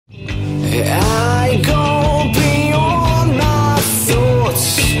I go beyond my thoughts.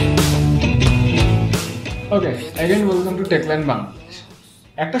 Okay, again welcome to TechLand BD.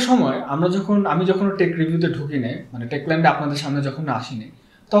 একটা সময় আমি যখন টেক রিভিউতে ঢুকি না, মানে টেকল্যান্ডে আপনাদের সামনে যখন আসিনি,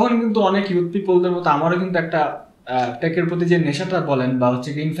 তখন কিন্তু অনেক ইউথ পিপলদের মতো আমারও কিন্তু একটা টেকের প্রতি যে নেশাটা বলেন বা হচ্ছে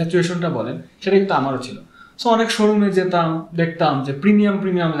কি ইনফ্যাচুয়েশনটা বলেন, সেটা কিন্তু আমারও ছিল। সো অনেক শোরুমে যেতাম, দেখতাম যে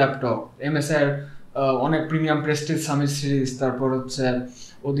প্রিমিয়াম ল্যাপটপ, MSI এর অনেক প্রিমিয়াম প্রেস্টিজ সামিট সিরিজ, তারপর হচ্ছে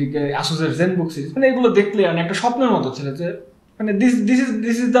ওদিকে আসুসের জেনবুক সিরিজ, মানে এগুলো দেখলে মানে একটা স্বপ্নের মতো ছিল যে মানে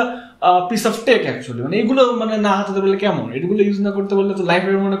this is the piece of take actually, মানে এগুলো মানে না হাতে বললে কেমন, এগুলো ইউজ না করতে বললে তো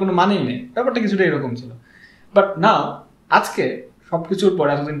লাইফের মনে কোনো মানেই নেই, ব্যাপারটা কিছুটা এরকম ছিল। বাট নাও আজকে সবকিছুর পর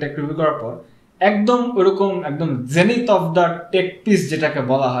এতদিন টেক রিভিউ করার পর একদম ওরকম একদম zenith of the take piece যেটাকে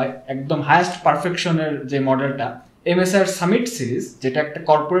বলা হয়, একদম হায়েস্ট পারফেকশনের যে মডেলটা MSI সামিট সিরিজ, যেটা একটা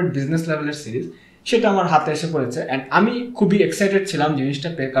কর্পোরেট বিজনেস লেভেলের সিরিজ, সেটা আমার হাতে এসে পড়েছে। অ্যান্ড আমি খুবই এক্সাইটেড ছিলাম জিনিসটা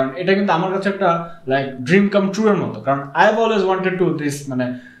পেয়ে, কারণ এটা কিন্তু আমার কাছে একটা লাইক ড্রিম কাম ট্রু এর মতো, কারণ I have always wanted to this মানে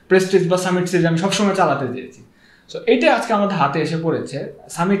প্রেস্টিজ বা সামিট সিরিজ আমি সবসময় চালাতে চেয়েছি। সো এটা আজকে আমাদের হাতে এসে পড়েছে।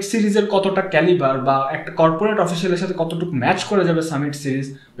 সামিট সিরিজের কতটা ক্যালিবার বা একটা কর্পোরেট অফিসিয়ালের সাথে কতটুকু ম্যাচ করে যাবে সামিট সিরিজ,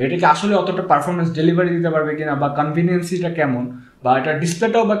 এটাকে আসলে অতটা পারফরমেন্স ডেলিভারি দিতে পারবে কিনা, বা কনভিনিয়েন্সিটা কেমন, বা এটা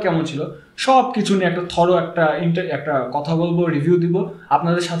ডিসপ্লেটাও বা কেমন ছিল, সব কিছু নিয়ে একটা থরো একটা কথা বলবো, রিভিউ দিব।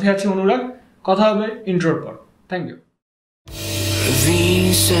 আপনাদের সাথে আছে অনুরাগ, কথা হবে ইন্ট্রোর পর। Thank you.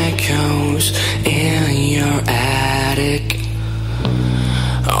 These echoes in your attic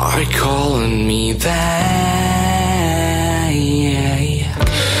are calling me back.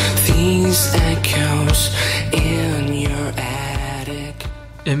 These echoes in your attic.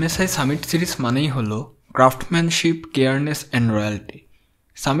 MSI summit series মানেই হলো ক্রাফটম্যানশিপ, কেয়ারনেস অ্যান্ড রয়্যালটি।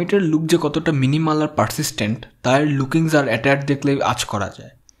 সামিটের লুক যে কতটা মিনিমাল আর পারসিস্টেন্ট, তার লুকিংস আর অ্যাটায়ার দেখলেই আঁচ করা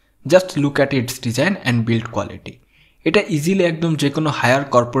যায়। Just look at it's design and build quality. এটা ইজিলি একদম যে কোনো হায়ার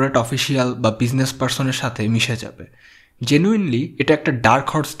কর্পোরেট অফিসিয়াল বা বিজনেস পার্সনের সাথে মিশে যাবে। জেনুইনলি এটা একটা ডার্ক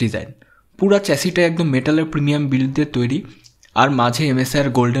হর্স ডিজাইন। পুরা চ্যাসিটা একদম মেটালের প্রিমিয়াম বিল্ড দিয়ে তৈরি, আর মাঝে MSI এর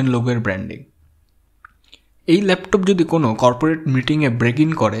গোল্ডেন লোগোর ব্র্যান্ডিং। এই ল্যাপটপ যদি কোনো কর্পোরেট মিটিংয়ে ব্রেক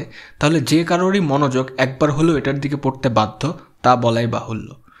ইন করে, তাহলে যে কারোরই মনোযোগ একবার হলেও এটার দিকে পড়তে বাধ্য, তা বলাই বাহুল্য।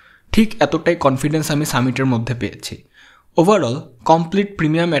 ঠিক এতটাই কনফিডেন্স আমি সামিটের মধ্যে পেয়েছি। ওভারঅল কমপ্লিট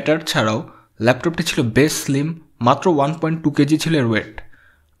প্রিমিয়াম অ্যাটায়ার ছাড়াও ল্যাপটপটি ছিল বেশ স্লিম, মাত্র 1.2 কেজি ছিল এর ওয়েট,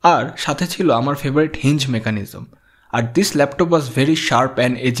 আর সাথে ছিল আমার favourite hinge mechanism. R this laptop was very sharp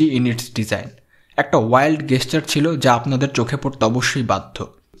and AG in it's design. একটা ওয়াইল্ড গেস্টার ছিল যা আপনাদের চোখে পড়তে অবশ্যই বাধ্য।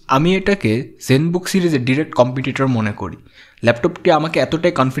 আমি এটাকে জেনবুক সিরিজের ডিরেক্ট কম্পিটিটর মনে করি। ল্যাপটপটি আমাকে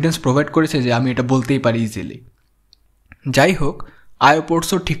এতটাই কনফিডেন্স প্রোভাইড করেছে যে আমি এটা বলতেই পারি ইজিলি। যাই হোক, আইও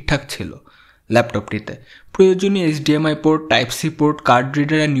পোর্টসও ঠিকঠাক ছিল ল্যাপটপটিতে। প্রয়োজনীয় HDMI port, টাইপ-C port, card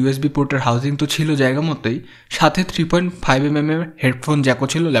reader and USB পোর্টের হাউজিং তো ছিল জায়গা মতোই, সাথে 3.5mm হেডফোন জ্যাকও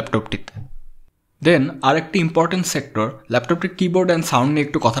ছিল ল্যাপটপটিতে। দেন আরেকটি important sector, ল্যাপটপটির keyboard and sound নিয়ে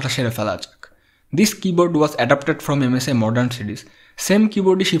একটু কথাটা সেরে ফেলা যাক। This keyboard was adapted from MSI modern series. Same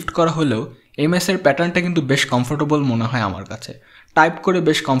কিবোর্ডই shift করা হলেও MSI এর প্যাটার্নটা কিন্তু বেশ কমফোর্টেবল মনে হয় আমার কাছে। টাইপ করে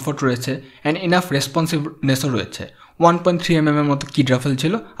বেশ কমফোর্ট রয়েছে অ্যান্ড ইনাফ রেসপন্সিভনেসও রয়েছে। 1.3mm এর মতো কি রাফেল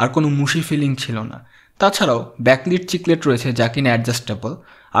ছিল, আর কোনো মুশি ফিলিং ছিল না। তাছাড়াও ব্যাকলিট চিকলেট রয়েছে যা কিনা adjustable.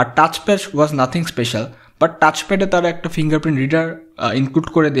 R touchpad was nothing special, but টাচপ্যাডে তারা একটা ফিঙ্গারপ্রিন্ট রিডার ইনক্লুড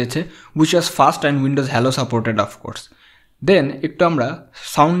করে দিয়েছে, which was fast and Windows hello supported of course. দেন একটু আমরা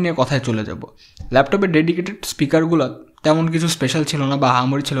সাউন্ড নিয়ে কথায় চলে যাব। ল্যাপটপের ডেডিকেটেড স্পিকারগুলো তেমন কিছু স্পেশাল ছিল না বা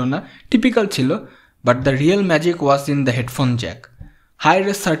হামরি ছিল না, টিপিক্যাল ছিল, but the real magic was in the headphone Jack. High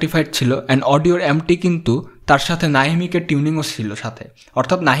rise certified ছিল অ্যান্ড অডিওর এমটি, কিন্তু তার সাথে নাহিমিকের টিউনিংও ছিল সাথে,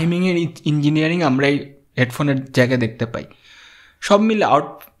 অর্থাৎ নাহিমিংয়ের ইঞ্জিনিয়ারিং আমরা এই হেডফোনের জায়গায় দেখতে পাই। সব মিলে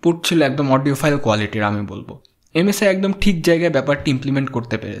আউটপুট ছিল একদম অডিওফাইল কোয়ালিটির। আমি বলবো MSI একদম ঠিক জায়গায় ব্যাপারটি ইমপ্লিমেন্ট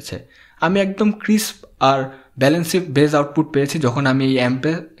করতে পেরেছে। আমি একদম ক্রিস্প আর ব্যালেন্সিভ বেজ আউটপুট পেয়েছি যখন আমি এই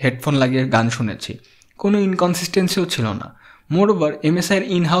অ্যাম্পে হেডফোন লাগিয়ে গান শুনেছি। কোনো ইনকনসিস্টেন্সিও ছিল না। মোরওভার MSI এর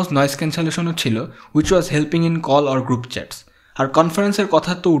ইনহাউস নয়েজ ক্যান্সেলেশনও ছিল, which was helping in call or group chats. আর কনফারেন্সের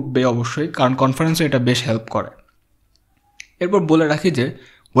কথা তো উঠবে অবশ্যই, কারণ কনফারেন্সে এটা বেশ হেল্প করে। এরপর বলে রাখি যে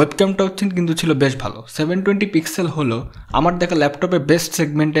ওয়েবক্যামটাও কিন্তু ছিল বেশ ভালো। 720 পিক্সেল হলো আমার দেখা ল্যাপটপের বেস্ট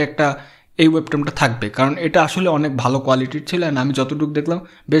সেগমেন্টে একটা এই ওয়েবক্যামটা থাকবে, কারণ এটা আসলে অনেক ভালো কোয়ালিটির ছিল অ্যান্ড আমি যতটুকু দেখলাম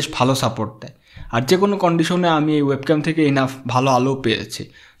বেশ ভালো সাপোর্ট দেয়। আর যে কোনো কন্ডিশনে আমি এই ওয়েবক্যাম থেকে ইনাফ ভালো আলো পেয়েছি।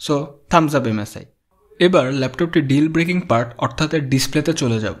 So Thums up MSI। এবার ল্যাপটপটির ডিল ব্রেকিং পার্ট অর্থাৎ এর ডিসপ্লেতে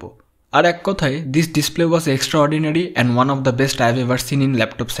চলে যাব। আর এক কথায় this display was extra ordinary and one of the best I have ever seen in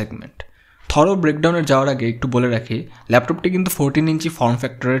laptop segment. Thorough ব্রেকডাউনে যাওয়ার আগে একটু বলে রাখি, ল্যাপটপটি কিন্তু 14 ইঞ্চি ফর্ম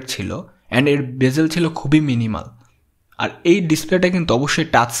ফ্যাক্টরের ছিল অ্যান্ড এর বেজেল ছিল খুবই মিনিমাল। আর এই ডিসপ্লেটা কিন্তু অবশ্যই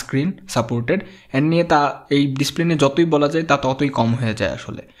টাচ স্ক্রিন সাপোর্টেড, এর নিয়ে তা এই ডিসপ্লে নিয়ে যতই বলা যায় তা ততই কম হয়ে যায়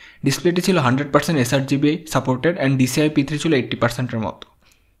আসলে। ডিসপ্লেটি ছিল 100% sRGB সাপোর্টেড অ্যান্ড DCI-P3 ছিল 80%-এর মতো।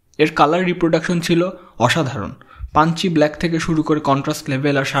 এর কালার রিপ্রোডাকশন ছিল অসাধারণ, পাঞ্চি ব্ল্যাক থেকে শুরু করে কন্ট্রাস্ট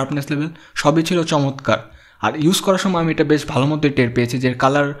লেভেল আর শার্পনেস লেভেল সবই ছিল চমৎকার। আর ইউজ করার সময় আমি এটা বেশ ভালো মতোই টের পেয়েছি যে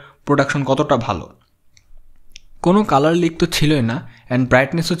কালার প্রোডাকশন কতটা ভালো। কোনো কালার লিক তো ছিলই না, অ্যান্ড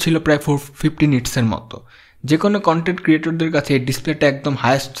ব্রাইটনেসও ছিল প্রায় 450 নিটসের মতো। যে কোনো কন্টেন্ট ক্রিয়েটরদের কাছে এই ডিসপ্লেটা একদম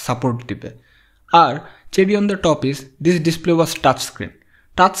হায়েস্ট সাপোর্ট দিবে। আর cherry on the top is this display was touch screen.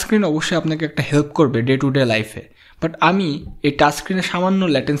 Touch screen অবশ্যই আপনাকে একটা হেল্প করবে ডে টু ডে লাইফে, বাট আমি এই টাচ স্ক্রিনে সামান্য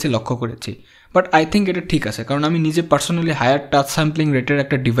ল্যাটেন্সি লক্ষ্য করেছি। বাট আই থিঙ্ক এটা ঠিক আছে, কারণ আমি নিজে পার্সোনালি হায়ার টাচ স্যাম্পলিং রেটের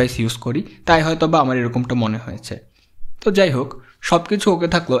একটা ডিভাইস ইউজ করি, তাই হয়তো বা আমার এরকমটা মনে হয়েছে। তো যাই হোক, সব কিছু ওকে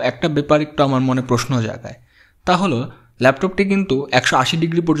থাকলেও একটা ব্যাপার একটু আমার মনে প্রশ্ন জাগায়, তা হলো ল্যাপটপটি কিন্তু 180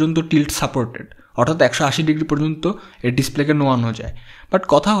 ডিগ্রি পর্যন্ত টিল্ট সাপোর্টেড, অর্থাৎ 180 ডিগ্রি পর্যন্ত এর ডিসপ্লেকে নোয়ানো যায়। বাট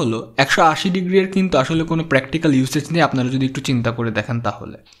কথা হলো 180 ডিগ্রির কিন্তু আসলে কোনো প্র্যাকটিক্যাল ইউসেজ নেই আপনারা যদি একটু চিন্তা করে দেখেন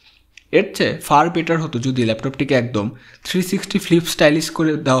তাহলে। এর চেয়ে ফার বেটার হতো যদি ল্যাপটপটিকে একদম 360 ফ্লিপ স্টাইলিশ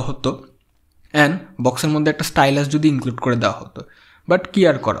করে দেওয়া হতো, অ্যান্ড বক্সের মধ্যে একটা স্টাইলাস যদি ইনক্লুড করে দেওয়া হতো। বাট কি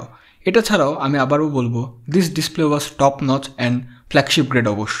আর করাও, এটা ছাড়াও আমি আবারও বলবো this display was top notch and flagship grade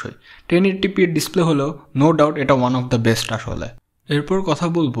অবশ্যই। 1080p এর ডিসপ্লে হলেও নো ডাউট এটা ওয়ান অফ দ্য বেস্ট আসলে। এরপর কথা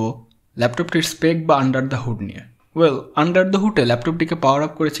বলবো ল্যাপটপটির স্পেক বা আন্ডার দ্য হুড নিয়ে। Well, under the হুডে ল্যাপটপটিকে power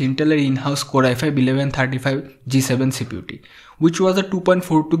up করেছে ইন্টেলের in-house core i5-1135 G7 সিপিইউটি, which was a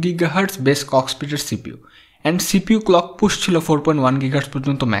 2.42 GHz base clock স্পিডের CPU, and CPU clock push ছিল 4.1 GHz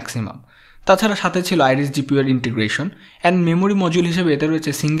পর্যন্ত ম্যাক্সিমাম। তাছাড়া সাথে ছিল আইরিস জিপিইউ এর ইন্টিগ্রেশন, অ্যান্ড মেমোরি মডিউল হিসেবে এতে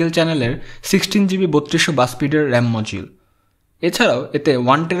রয়েছে সিঙ্গেল চ্যানেলের 16GB 3200 স্পিডের র্যাম মডিউল। এছাড়াও এতে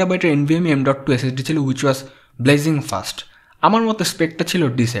 1TB NVMe M.2 SSD ছিল, which was blazing ফাস্ট। আমার মতে স্পেকটা ছিল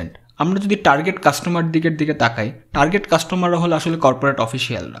ডিসেন্ট। আমরা যদি টার্গেট কাস্টমার দিকে তাকাই, টার্গেট কাস্টমাররা হলো আসলে কর্পোরেট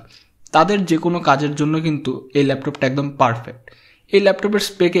অফিসিয়ালরা। তাদের যে কোনো কাজের জন্য কিন্তু এই ল্যাপটপটা একদম পারফেক্ট। এই ল্যাপটপের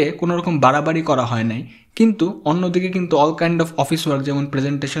স্পেকে কোনো রকম বাড়াবাড়ি করা হয় নাই, কিন্তু অন্যদিকে কিন্তু all kind of office work যেমন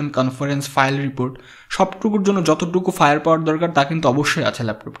প্রেজেন্টেশন, কনফারেন্স, ফাইল রিপোর্ট সবটুকুর জন্য যতটুকু ফায়ার পাওয়ার দরকার তা কিন্তু অবশ্যই আছে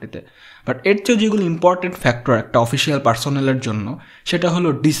ল্যাপটপটিতে। বাট এর চেয়ে যেগুলো ইম্পর্টেন্ট ফ্যাক্টর একটা অফিসিয়াল পার্সোনালের জন্য, সেটা হলো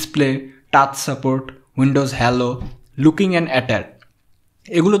display, touch support, Windows hello, looking and অ্যাটার।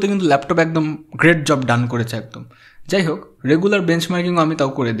 এগুলোতে কিন্তু ল্যাপটপ একদম গ্রেট জব ডান করেছে একদম। যাই হোক, রেগুলার বেঞ্চমার্কিংও আমি তাও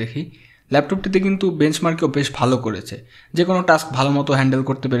করে দেখি, ল্যাপটপটিতে কিন্তু বেঞ্চমার্কেও বেশ ভালো করেছে। যে কোনো টাস্ক ভালো মতো হ্যান্ডেল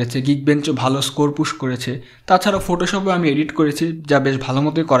করতে পেরেছে, গিগ বেঞ্চও ভালো স্কোর পুশ করেছে। তাছাড়া ফটোশপে আমি এডিট করেছি, যা বেশ ভালো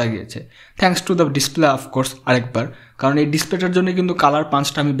মতোই করা গিয়েছে, thanks to the display of course আরেকবার, কারণ এই ডিসপ্লেটার জন্য কিন্তু কালার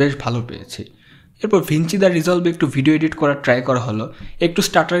পাঞ্চটা আমি বেশ ভালো পেয়েছি। এরপর ভিঞ্চি দ্য রিজলভে একটু ভিডিও এডিট করার ট্রাই করা হলো, একটু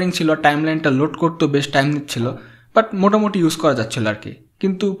স্টার্টারিং ছিল, টাইমলাইনটা লোড করতেও বেশ টাইম নিচ্ছিল, বাট মোটামুটি ইউজ করা যাচ্ছিল আর কি।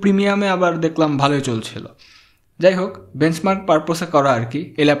 কিন্তু প্রিমিয়ামে আবার দেখলাম ভালোই চলছিল। যাই হোক, বেঞ্চমার্ক পারপোসে করা আর কি,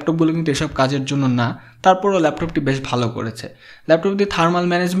 এই ল্যাপটপগুলো কিন্তু এসব কাজের জন্য না, তারপরও ল্যাপটপটি বেশ ভালো করেছে। ল্যাপটপটি থার্মাল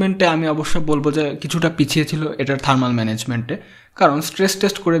ম্যানেজমেন্টে আমি অবশ্য বলবো যে কিছুটা পিছিয়ে ছিল এটার থার্মাল ম্যানেজমেন্টে, কারণ স্ট্রেস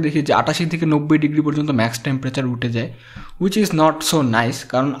টেস্ট করে দেখি যে 88 থেকে 90 ডিগ্রি পর্যন্ত ম্যাক্স টেম্পারেচার উঠে যায়, which is not so nice.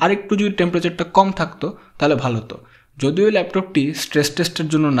 কারণ আরেকটু যদি টেম্পারেচারটা কম থাকতো তাহলে ভালো হতো। যদিও ল্যাপটপটি স্ট্রেস টেস্টের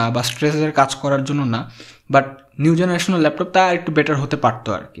জন্য না বা স্ট্রেসের কাজ করার জন্য না, বাট নিউ জেনারেশনাল ল্যাপটপ তা একটু বেটার হতে পারতো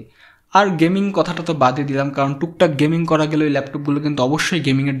আর কি। আর গেমিং কথাটা তো বাদই দিলাম, কারণ টুকটাক গেমিং করা গেলে ওই ল্যাপটপগুলো কিন্তু অবশ্যই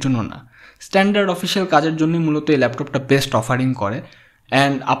গেমিংয়ের জন্য না, স্ট্যান্ডার্ড অফিসিয়াল কাজের জন্যই মূলত এই ল্যাপটপটা বেস্ট অফারিং করে।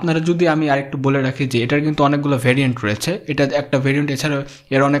 অ্যান্ড আপনারা যদি আমি আরেকটু বলে রাখি যে এটার কিন্তু অনেকগুলো ভেরিয়েন্ট রয়েছে, এটা একটা ভেরিয়েন্ট, এছাড়াও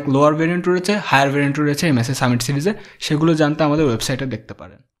এর অনেক লোয়ার ভেরিয়েন্ট রয়েছে, হায়ার ভেরিয়েন্ট রয়েছে MSI সামিট সিরিজে, সেগুলো জানতে আমাদের ওয়েবসাইটে দেখতে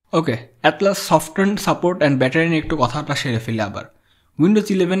পারেন। ওকে, at last software support and battery নিয়ে একটু কথাটা সেরে ফেলি আবার। উইন্ডোজ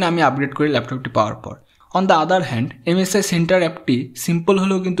 11 আমি আপগ্রেড করি ল্যাপটপটি পাওয়ার পর। On the other hand MSI centre অ্যাপটি সিম্পল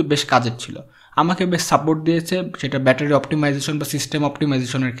হলেও কিন্তু বেশ কাজের ছিল, আমাকে বেশ সাপোর্ট দিয়েছে, সেটা ব্যাটারি অপটিমাইজেশন বা সিস্টেম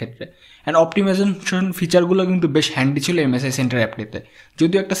অপটিমাইজেশনের ক্ষেত্রে। অ্যান্ড অপটিমাইজেশন ফিচারগুলো কিন্তু বেশ হ্যান্ডি ছিল MSI সেন্টার অ্যাপটিতে,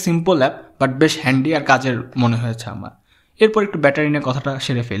 যদিও একটা সিম্পল অ্যাপ বাট বেশ হ্যান্ডি আর কাজের মনে হয়েছে আমার। এরপর একটু ব্যাটারি নিয়ে কথাটা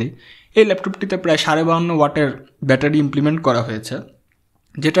সেরে ফেলি। এই ল্যাপটপটিতে প্রায় 52.5 ওয়াটের ব্যাটারি ইমপ্লিমেন্ট করা হয়েছে,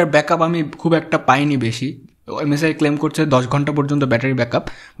 যেটার ব্যাকআপ আমি খুব একটা পাইনি বেশি। MSI ক্লেম করছে 10 ঘন্টা পর্যন্ত ব্যাটারি ব্যাকআপ,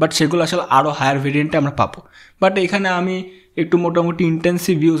 বাট সেগুলো আসলে আরও হায়ার ভেরিয়েন্টে আমরা পাবো। বাট এখানে আমি একটু মোটামুটি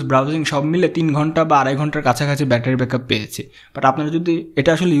ইন্টেন্সিভ ইউজ, ব্রাউজিং সব মিলে 3 ঘন্টা বা 2.5 ঘন্টার কাছাকাছি ব্যাটারি ব্যাকআপ পেয়েছি। বাট আপনারা যদি, এটা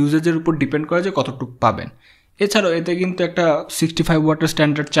আসলে ইউজেজের উপর ডিপেন্ড করে যে কতটুকু পাবেন। এছাড়াও এতে কিন্তু একটা 65 ওয়াটের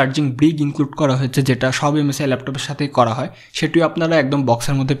স্ট্যান্ডার্ড চার্জিং ব্রিগ ইনক্লুড করা হয়েছে, যেটা সব MSI ল্যাপটপের সাথেই করা হয়, সেটিও আপনারা একদম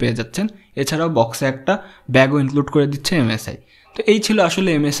বক্সের মধ্যে পেয়ে যাচ্ছেন। এছাড়াও বক্সে একটা ব্যাগও ইনক্লুড করে দিচ্ছে MSI। তো এই ছিল আসলে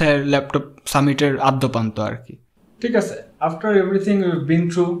MSI এর ল্যাপটপ সামিটের আদ্যপান্ত আর কি। ঠিক আছে, after everything bin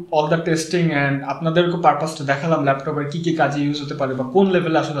through all the testing and আপনাদেরকে পারপাসটা দেখালাম ল্যাপটপের কী কী কাজে ইউজ হতে পারে বা কোন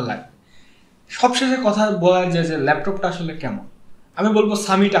লেভেলে আসলে লাগে। সবশেষে কথা বলা যায় যে ল্যাপটপটা আসলে কেমন। আমি বলবো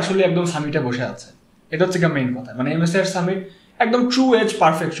সামিট আসলে একদম সামিটে বসে আছে, এটা হচ্ছে মেইন কথা। মানে MSI এর সামিট একদম ট্রু এজ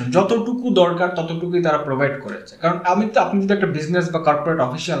পারফেকশন, যতটুকু দরকার ততটুকুই তারা প্রোভাইড করেছে। কারণ আপনি যদি একটা বিজনেস বা কর্পোরেট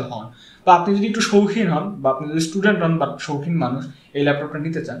অফিসিয়াল হন, বা আপনি যদি একটু শৌখিন হন, বা আপনি যদি স্টুডেন্ট হন বা শৌখিন মানুষ এই ল্যাপটপটা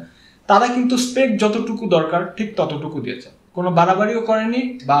নিতে চান, তারা কিন্তু স্পেক যতটুকু দরকার ঠিক ততটুকু দিয়েছে, কোনো বাড়াবাড়িও করেনি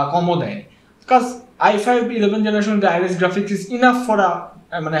বা কমও দেয়নি। Because i5 11 generation iris graphics is enough for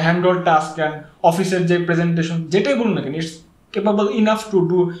মানে হ্যান্ড হোল্ড টাস্ক অ্যান্ড অফিসের যে প্রেজেন্টেশন যেটাই বলুন না কেন, it's capable enough to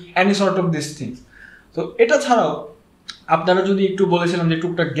do any sort of this things. তো এটা ছাড়াও আপনারা যদি একটু বলেছিলাম যে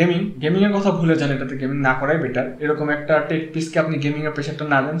টুকটাক গেমিং এর কথা ভুলে যান, এটাতে গেমিং না করাই বেটার। এরকম একটা টেক পিসকে আপনি গেমিং এর প্রেশারটা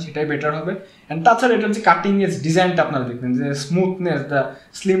না দেন, সেটাই বেটার হবে। অ্যান্ড তাছাড়া এটার যে কাটিং এজ ডিজাইনটা আপনারা দেখবেন, যে স্মুথনেস, দ্য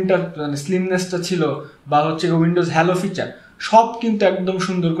স্লিমনেসটা ছিল, বা হচ্ছে উইন্ডোজ হ্যালো ফিচার, সব কিন্তু একদম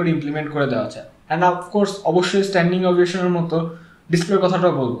সুন্দর করে ইমপ্লিমেন্ট করে দেওয়া আছে। অ্যান্ড অফকোর্স অবশ্যই স্ট্যান্ডিং ওভেশনের মতো ডিসপ্লের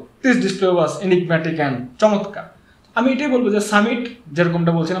কথাটাও বলবো। This display was enigmatic and চমৎকার। আমি এটাই বলবো যে সামিট,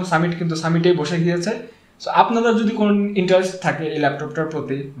 যেরকমটা বলছিলাম, সামিট কিন্তু সামিটেই বসে গিয়েছে। সো আপনাদের যদি কোনো ইন্টারেস্ট থাকে এই ল্যাপটপটার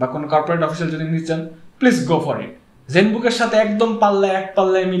প্রতি, বা কোনো কর্পোরেট অফিসিয়াল যদি নিতে চান, প্লিজ গো ফর ইট। জেনবুকের সাথে একদম এক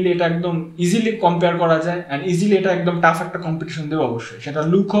পাল্লায় মিলিয়ে এটা একদম ইজিলি কম্পেয়ার করা যায়, অ্যান্ড ইজিলি এটা একদম টাফ একটা কম্পিটিশন দেবে অবশ্যই, সেটা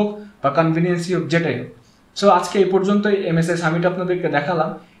লুক হোক বা কনভিনিয়েন্সি হোক, যেটাই হোক। সো আজকে এই পর্যন্তই MSI সামিট আপনাদেরকে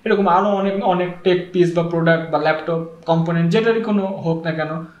দেখালাম। এরকম আরও অনেক টেক পিস বা প্রোডাক্ট বা ল্যাপটপ কম্পোনেন্ট যেটারই কোনো হোক না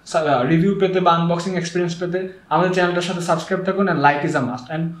কেন, রিভিউ পেতে বা আনবক্সিং এক্সপিরিয়েন্স পেতে আমাদের চ্যানেলটার সাথে সাবস্ক্রাইব থাকুন, and like is a must.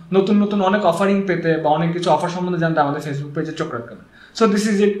 And নতুন অনেক অফারিং পেতে বা অনেক কিছু অফার সম্বন্ধে জানতে আমাদের ফেসবুক পেজে চোখ রাখবেন। So this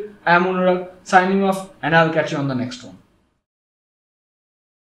is it, I am Anurag, signing off, and I will catch you on the next one.